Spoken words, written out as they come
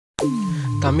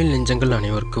தமிழ் நெஞ்சங்கள்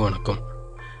அனைவருக்கும் வணக்கம்.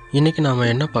 இன்றைக்கி நாம்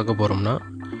என்ன பார்க்க போகிறோம்னா,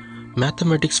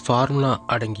 மேத்தமெட்டிக்ஸ் ஃபார்முலா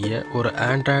அடங்கிய ஒரு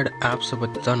ஆண்ட்ராய்டு ஆப்ஸை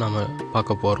பற்றி தான் நாம்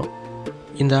பார்க்க போகிறோம்.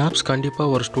 இந்த ஆப்ஸ்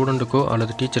கண்டிப்பாக ஒரு ஸ்டூடெண்ட்டுக்கோ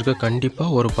அல்லது டீச்சருக்கோ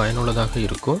கண்டிப்பாக ஒரு பயனுள்ளதாக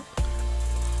இருக்கும்.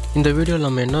 இந்த வீடியோவில்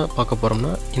நம்ம என்ன பார்க்க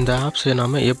போகிறோம்னா, இந்த ஆப்ஸை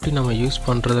நாம் எப்படி நம்ம யூஸ்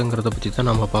பண்ணுறதுங்கிறத பற்றி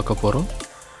தான் நம்ம பார்க்க போகிறோம்.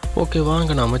 ஓகே,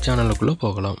 வாங்க நம்ம சேனலுக்குள்ளே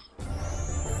போகலாம்.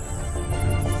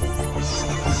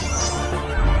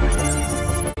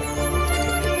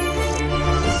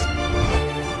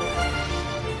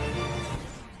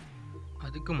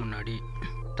 அதுக்கு முன்னாடி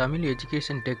தமிழ்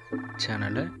எஜுகேஷன் டெக்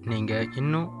சேனலை நீங்கள்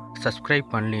இன்னும் சப்ஸ்கிரைப்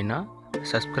பண்ணலைன்னா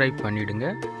சப்ஸ்கிரைப் பண்ணிவிடுங்க.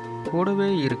 கூடவே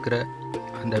இருக்கிற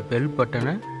அந்த பெல்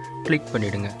பட்டனை கிளிக்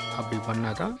பண்ணிவிடுங்க. அப்படி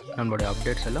பண்ணால் தான் நம்மளுடைய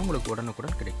அப்டேட்ஸ் எல்லாம் உங்களுக்கு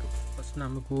உடனுக்குடன் கிடைக்கும். ஃபஸ்ட்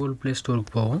நம்ம கூகுள் ப்ளே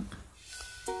ஸ்டோருக்கு போவோம்.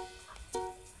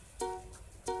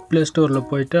 ப்ளே ஸ்டோரில்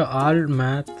போயிட்டு ஆல்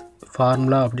மேத்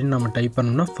ஃபார்முலா அப்படின்னு நம்ம டைப்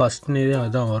பண்ணோம்னா ஃபஸ்ட் நேரே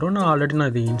அதுதான் வரும். நான் ஆல்ரெடி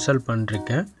இதை இன்ஸ்டால்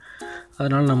பண்ணிருக்கேன்,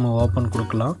 அதனால் நம்ம ஓப்பன்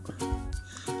கொடுக்கலாம்.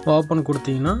 ஓப்பன்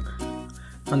கொடுத்தீங்கன்னா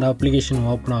அந்த அப்ளிகேஷன்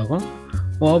ஓப்பன் ஆகும்.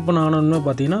 ஓப்பன் ஆனோன்னு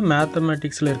பார்த்தீங்கன்னா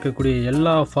மேத்தமெட்டிக்ஸில் இருக்கக்கூடிய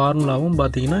எல்லா ஃபார்முலாவும்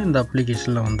பார்த்தீங்கன்னா இந்த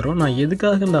அப்ளிகேஷனில் வந்துடும். நான்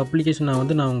எதுக்காக இந்த அப்ளிகேஷனை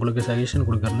நான் உங்களுக்கு சஜஷன்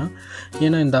கொடுக்குறேன்னா,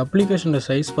 ஏன்னா இந்த அப்ளிகேஷனோட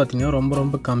சைஸ் பார்த்தீங்கன்னா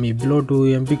ரொம்ப கம்மி, பிலோ 2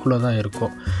 MBக்குள்ளே தான்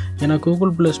இருக்கும். ஏன்னா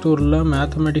கூகுள் ப்ளே ஸ்டோரில்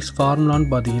மேத்தமெட்டிக்ஸ் ஃபார்முலான்னு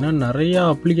பார்த்தீங்கன்னா நிறையா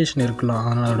அப்ளிகேஷன் இருக்கலாம்,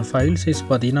 அதனோட ஃபைல் சைஸ்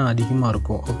பார்த்தீங்கன்னா அதிகமாக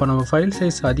இருக்கும். அப்போ நம்ம ஃபைல்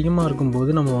சைஸ் அதிகமாக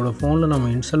இருக்கும்போது நம்மளோட ஃபோனில் நம்ம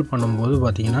இன்ஸ்டால் பண்ணும்போது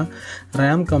பார்த்தீங்கன்னா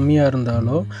ரேம் கம்மியாக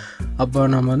இருந்தாலோ அப்போ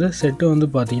நம்ம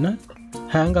செட்டு பார்த்திங்கன்னா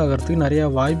ஹேங் ஆகிறதுக்கு நிறையா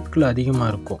வாய்ப்புகள் அதிகமாக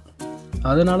இருக்கும்.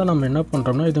 அதனால் நம்ம என்ன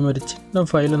பண்ணுறோம்னா, இது மாதிரி சின்ன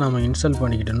ஃபைலை நம்ம இன்ஸ்டால்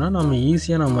பண்ணிக்கிட்டோம்னா நம்ம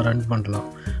ஈஸியாக நம்ம ரன் பண்ணலாம்.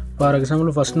 ஃபார்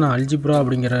எக்ஸாம்பிள் ஃபஸ்ட் நான் அல்ஜிப்ரா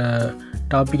அப்படிங்கிற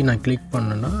டாபிக் நான் கிளிக்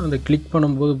பண்ணேன்னா, அந்த கிளிக்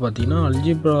பண்ணும்போது பார்த்திங்கன்னா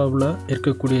அல்ஜிப்ராவில்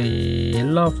இருக்கக்கூடிய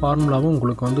எல்லா ஃபார்முலாவும்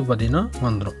உங்களுக்கு பார்த்திங்கன்னா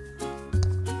வந்துடும்.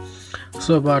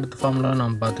 ஸோ இப்போ அடுத்த ஃபார்முலா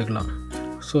நம்ம பார்த்துக்கலாம்.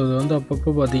 ஸோ இது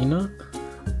அப்பப்போ பார்த்திங்கன்னா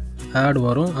ஆட்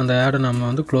வரும். அந்த ஆடை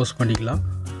நம்ம க்ளோஸ் பண்ணிக்கலாம்.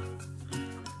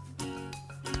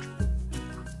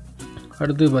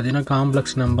 அடுத்து பார்த்திங்கன்னா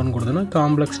காம்ப்ளெக்ஸ் நம்பர்னு கொடுத்தோன்னா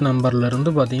காம்ப்ளெக்ஸ் நம்பர்லேருந்து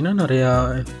பார்த்திங்கன்னா நிறையா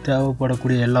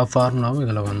தேவைப்படக்கூடிய எல்லா ஃபார்முலாவும்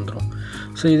இதில் வந்துடும்.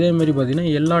 ஸோ இதேமாரி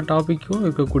பார்த்திங்கன்னா எல்லா டாப்பிக்கும்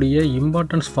இருக்கக்கூடிய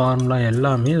இம்பார்ட்டன்ஸ் ஃபார்முலா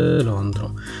எல்லாமே இதில்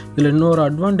வந்துடும். இதில் இன்னொரு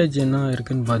அட்வான்டேஜ் என்ன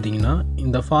இருக்குதுன்னு பார்த்திங்கன்னா,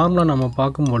 இந்த ஃபார்முலா நம்ம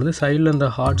பார்க்கும்பொழுது சைடில் இந்த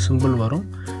ஹார்ட் சிம்பிள் வரும்.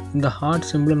 இந்த ஹார்ட்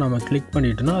சிம்பிளை நம்ம கிளிக்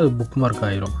பண்ணிட்டோன்னா அது புக் மார்க்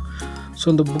ஆகிரும். ஸோ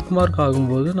இந்த புக் மார்க்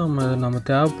ஆகும்போது நம்ம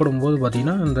தேவைப்படும் போது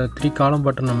பார்த்திங்கன்னா இந்த 3 காலம்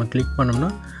பட்டன் நம்ம கிளிக்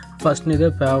பண்ணோம்னா ஃபஸ்ட் இதே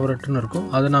ஃபேவரட்னு இருக்கும்.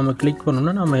 அதை நம்ம கிளிக்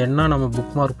பண்ணோம்னா நம்ம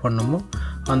புக் மார்க் பண்ணோமோ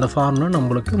அந்த ஃபார்முலா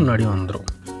நம்மளுக்கு முன்னாடி வந்துடும்.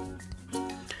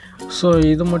 ஸோ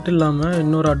இது மட்டும் இல்லாமல்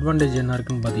இன்னொரு அட்வான்டேஜ் என்ன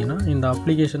இருக்குதுன்னு பார்த்திங்கன்னா, இந்த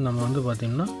அப்ளிகேஷன் நம்ம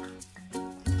பார்த்திங்கன்னா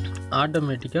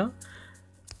ஆட்டோமேட்டிக்காக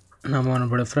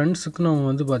நம்மளோட ஃப்ரெண்ட்ஸுக்கு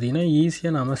நம்ம பார்த்திங்கன்னா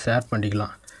ஈஸியாக நம்ம ஷேர்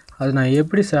பண்ணிக்கலாம். அது நான்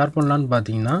எப்படி ஷேர் பண்ணலான்னு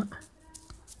பார்த்திங்கன்னா,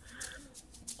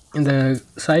 இந்த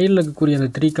சைடில் இருக்கக்கூடிய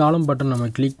அந்த 3 காலம் பட்டன்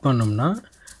நம்ம கிளிக் பண்ணோம்னா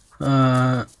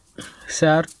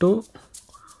ஷேர்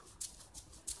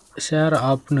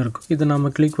ஆப்னு இருக்கும். இதை நம்ம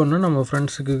கிளிக் பண்ணால் நம்ம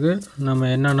ஃப்ரெண்ட்ஸுக்கு நம்ம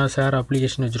என்னென்ன ஷேர்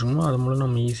அப்ளிகேஷன் வச்சுருக்கோமோ அது மூலம்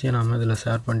நம்ம ஈஸியாக நம்ம இதில்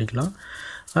ஷேர் பண்ணிக்கலாம்.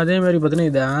 அதேமாதிரி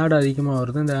பார்த்திங்கன்னா இது ஆட் அதிகமாக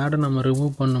வருது. இந்த ஆடை நம்ம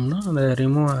ரிமூவ் பண்ணோம்னா அந்த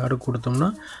ரிமூவ் ஆடு கொடுத்தோம்னா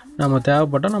நம்ம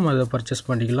தேவைப்பட்டால் நம்ம இதை பர்ச்சேஸ்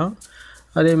பண்ணிக்கலாம்.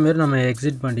 அதேமாரி நம்ம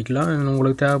எக்ஸிட் பண்ணிக்கலாம்.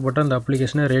 உங்களுக்கு தேவைப்பட்ட அந்த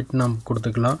அப்ளிகேஷனை ரேட் நம்ம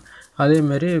கொடுத்துக்கலாம்.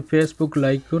 அதேமாரி ஃபேஸ்புக்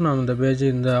லைக்கும் நம்ம இந்த பேஜ்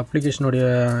இந்த அப்ளிகேஷனுடைய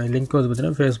லிங்க்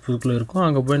பார்த்திங்கன்னா ஃபேஸ்புக்கில் இருக்கும்.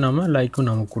 அங்கே போய் நம்ம லைக்கும்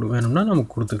நமக்கு வேணும்னா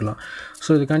நமக்கு கொடுத்துக்கலாம். ஸோ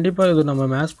இது கண்டிப்பாக இது நம்ம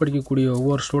மேத்ஸ் படிக்கக்கூடிய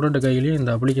ஒவ்வொரு ஸ்டூடெண்ட் கையிலையும்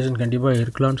இந்த அப்ளிகேஷன் கண்டிப்பாக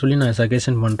இருக்கலாம்னு சொல்லி நான்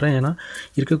சஜஷன் பண்ணுறேன். ஏன்னா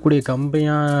இருக்கக்கூடிய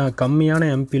கம்மியான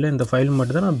எம்பியில் இந்த ஃபைல்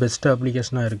மட்டும்தான் நான் பெஸ்ட்டு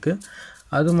அப்ளிகேஷனாக இருக்குது.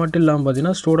 அது மட்டும் இல்லாமல்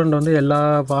பார்த்திங்கன்னா ஸ்டூடெண்ட் எல்லா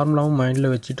ஃபார்முலாவும் மைண்டில்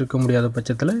வச்சுட்டு இருக்க முடியாத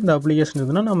பட்சத்தில் இந்த அப்ளிகேஷன்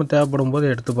இருந்ததுன்னா நம்ம தேவைப்படும் போது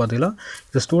எடுத்து பார்த்துக்கலாம்.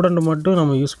 இந்த ஸ்டூடெண்ட் மட்டும்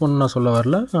நம்ம யூஸ் பண்ண சொல்ல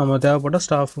வரல, நம்ம தேவைப்பட்ட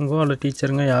ஸ்டாஃபுங்கோ அல்ல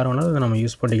டீச்சருங்க யார் வேணாலும் இதை நம்ம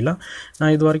யூஸ் பண்ணிக்கலாம்.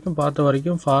 நான் இது வரைக்கும் பார்த்த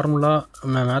வரைக்கும் ஃபார்முலா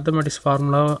மேத்தமெட்டிக்ஸ்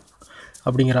ஃபார்முலா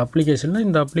அப்படிங்கிற அப்ளிகேஷனில்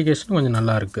இந்த அப்ளிகேஷன் கொஞ்சம்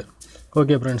நல்லாயிருக்கு.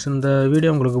 ஓகே ஃப்ரெண்ட்ஸ், இந்த வீடியோ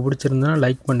உங்களுக்கு பிடிச்சிருந்ததுன்னா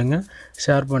லைக் பண்ணுங்கள்,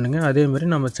 ஷேர் பண்ணுங்கள். அதேமாதிரி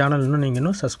நம்ம சேனல்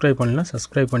நீங்கள் சப்ஸ்கிரைப் பண்ணலாம்,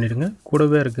 சப்ஸ்கிரைப் பண்ணிவிடுங்க.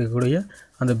 கூடவே இருக்கக்கூடிய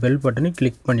அந்த பெல் பட்டனை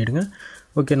கிளிக் பண்ணிவிடுங்க.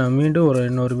 ஓகே, நான் மீண்டும்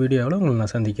இன்னொரு வீடியோவில் உங்களை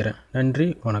நான் சந்திக்கிறேன். நன்றி,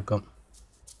 வணக்கம்.